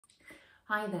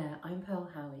Hi there, I'm Pearl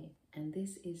Howie, and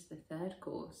this is the third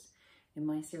course in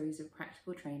my series of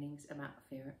practical trainings about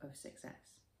fear of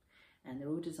success. And they're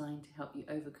all designed to help you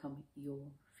overcome your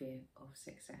fear of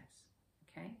success,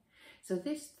 okay? So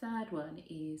this third one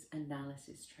is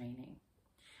analysis training.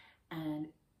 And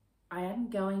I am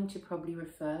going to probably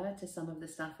refer to some of the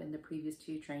stuff in the previous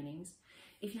two trainings.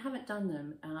 If you haven't done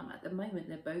them, at the moment,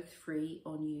 they're both free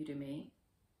on Udemy.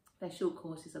 They're short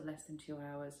courses of less than 2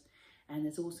 hours. And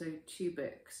there's also 2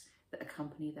 books that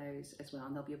accompany those as well.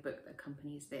 And there'll be a book that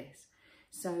accompanies this.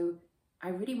 So I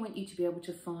really want you to be able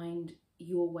to find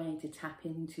your way to tap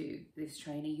into this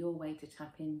training, your way to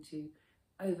tap into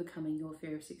overcoming your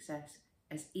fear of success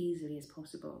as easily as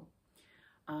possible.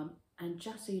 And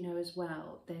just so you know as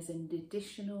well, there's an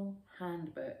additional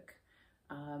handbook.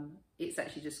 It's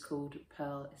actually just called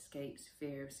Pearl Escapes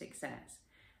Fear of Success.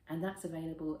 And that's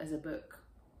available as a book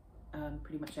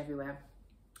pretty much everywhere.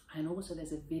 And also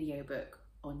there's a video book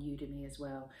on Udemy as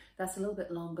well. That's a little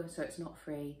bit longer, so it's not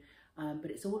free,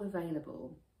 but it's all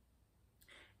available.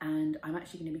 And I'm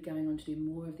actually going to be going on to do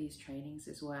more of these trainings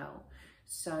as well.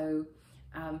 So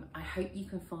I hope you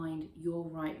can find your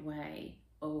right way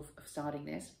of starting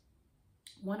this.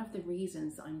 One of the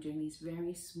reasons that I'm doing these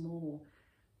very small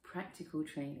practical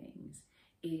trainings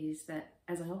is that,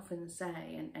 as I often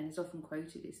say, and is often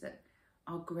quoted, is that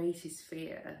our greatest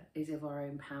fear is of our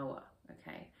own power,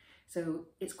 okay? So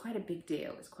it's quite a big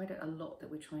deal. It's quite a lot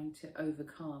that we're trying to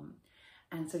overcome.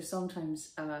 And so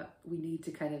sometimes we need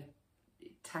to kind of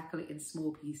tackle it in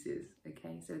small pieces,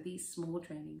 okay? So these small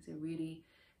trainings are really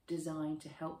designed to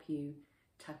help you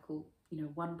tackle,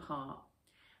 one part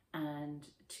and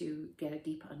to get a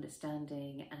deeper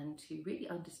understanding and to really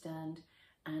understand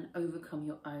and overcome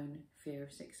your own fear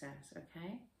of success,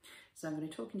 okay? So I'm going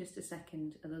to talk in just a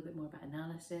second a little bit more about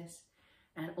analysis.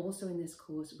 And also in this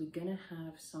course, we're going to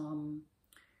have some,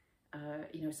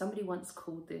 somebody once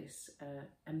called this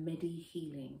a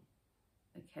medi-healing,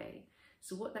 okay?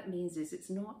 So what that means is it's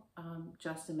not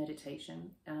just a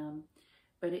meditation,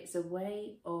 but it's a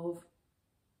way of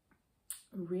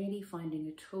really finding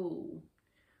a tool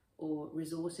or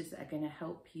resources that are going to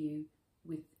help you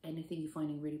with anything you're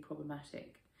finding really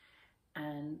problematic.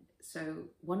 And so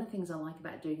one of the things I like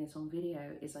about doing this on video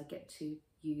is I get to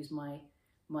use my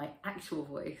actual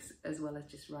voice as well as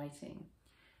just writing.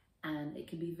 And it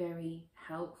can be very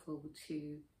helpful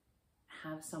to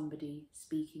have somebody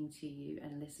speaking to you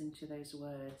and listen to those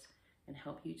words and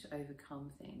help you to overcome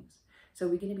things. So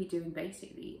we're going to be doing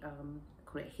basically,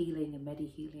 call it healing, a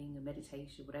medi-healing, a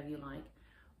meditation, whatever you like,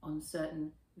 on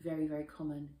certain very, very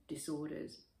common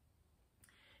disorders.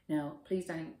 Now, please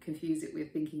don't confuse it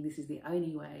with thinking this is the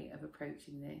only way of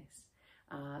approaching this.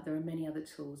 There are many other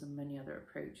tools and many other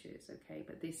approaches, okay?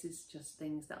 But this is just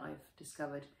things that I've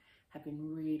discovered have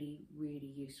been really,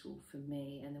 really useful for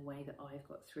me and the way that I've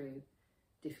got through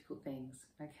difficult things,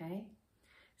 okay?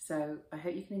 So I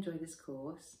hope you can enjoy this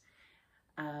course.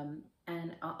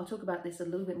 And I'll talk about this a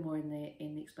little bit more in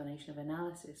the explanation of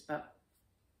analysis, but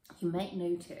you may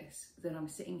notice that I'm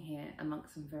sitting here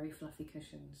amongst some very fluffy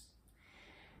cushions.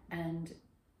 And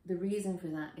the reason for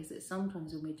that is that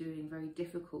sometimes when we're doing very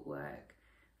difficult work,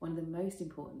 one of the most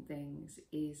important things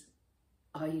is,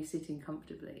 are you sitting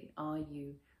comfortably? Are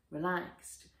you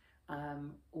relaxed?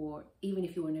 Or even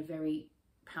if you're in a very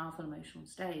powerful emotional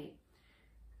state,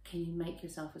 can you make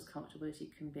yourself as comfortable as you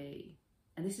can be?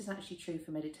 And this is actually true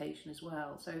for meditation as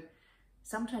well. So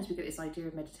sometimes we get this idea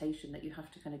of meditation that you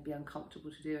have to kind of be uncomfortable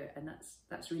to do it, and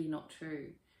that's really not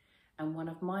true. And one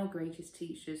of my greatest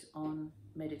teachers on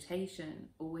meditation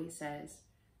always says,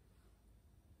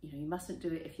 you mustn't do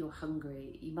it if you're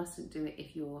hungry. You mustn't do it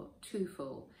if you're too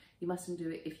full. You mustn't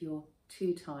do it if you're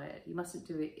too tired. You mustn't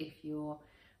do it if you're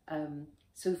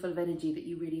so full of energy that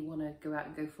you really want to go out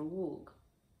and go for a walk.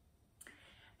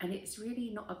 And it's really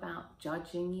not about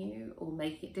judging you or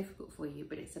making it difficult for you,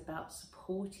 but it's about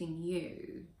supporting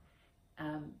you,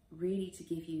 really to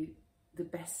give you the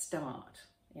best start.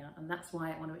 Yeah, and that's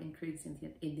why I want to include this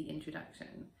in the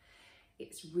introduction.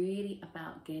 It's really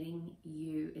about getting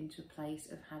you into a place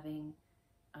of having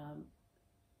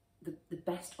the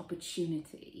best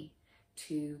opportunity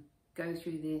to go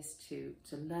through this, to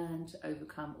learn, to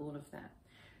overcome all of that.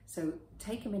 So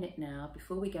take a minute now,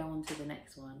 before we go on to the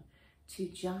next one, to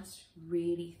just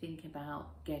really think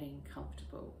about getting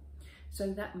comfortable.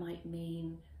 So that might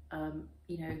mean,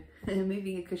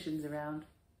 moving the cushions around.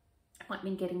 It might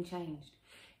mean getting changed.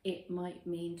 It might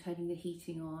mean turning the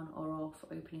heating on or off,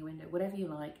 opening a window, whatever you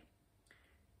like.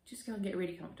 Just go and get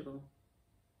really comfortable,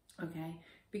 okay?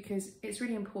 Because it's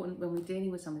really important when we're dealing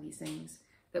with some of these things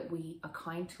that we are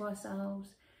kind to ourselves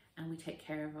and we take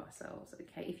care of ourselves,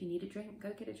 okay? If you need a drink, go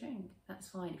get a drink. That's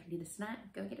fine. If you need a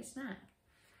snack, go get a snack.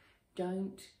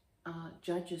 Don't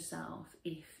judge yourself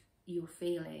if you're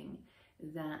feeling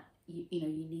that you know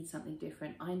you need something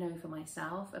different. I know for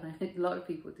myself, and I think a lot of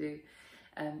people do,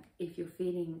 if you're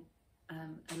feeling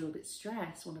a little bit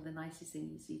stressed, one of the nicest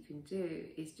things you can do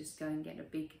is just go and get a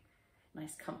big,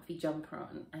 nice, comfy jumper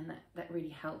on, and that really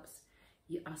helps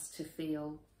us to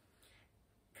feel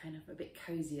kind of a bit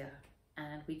cozier,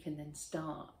 and we can then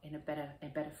start in a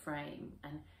better frame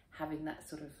and having that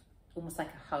sort of almost like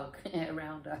a hug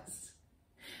around us.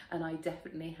 And I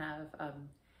definitely have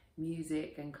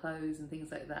music and clothes and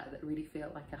things like that that really feel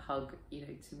like a hug, you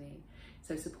know, to me.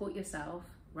 So support yourself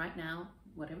right now,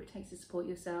 whatever it takes to support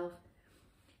yourself.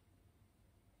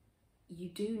 You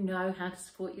do know how to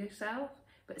support yourself,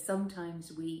 but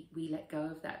sometimes we let go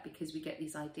of that because we get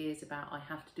these ideas about I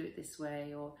have to do it this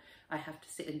way, or I have to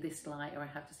sit in this light, or I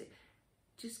have to sit.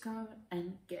 Just go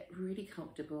and get really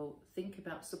comfortable. Think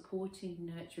about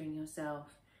supporting, nurturing yourself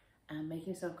and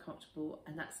making yourself comfortable,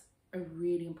 and that's a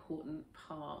really important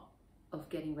part of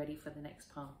getting ready for the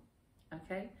next part.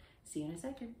 Okay, see you in a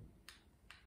second.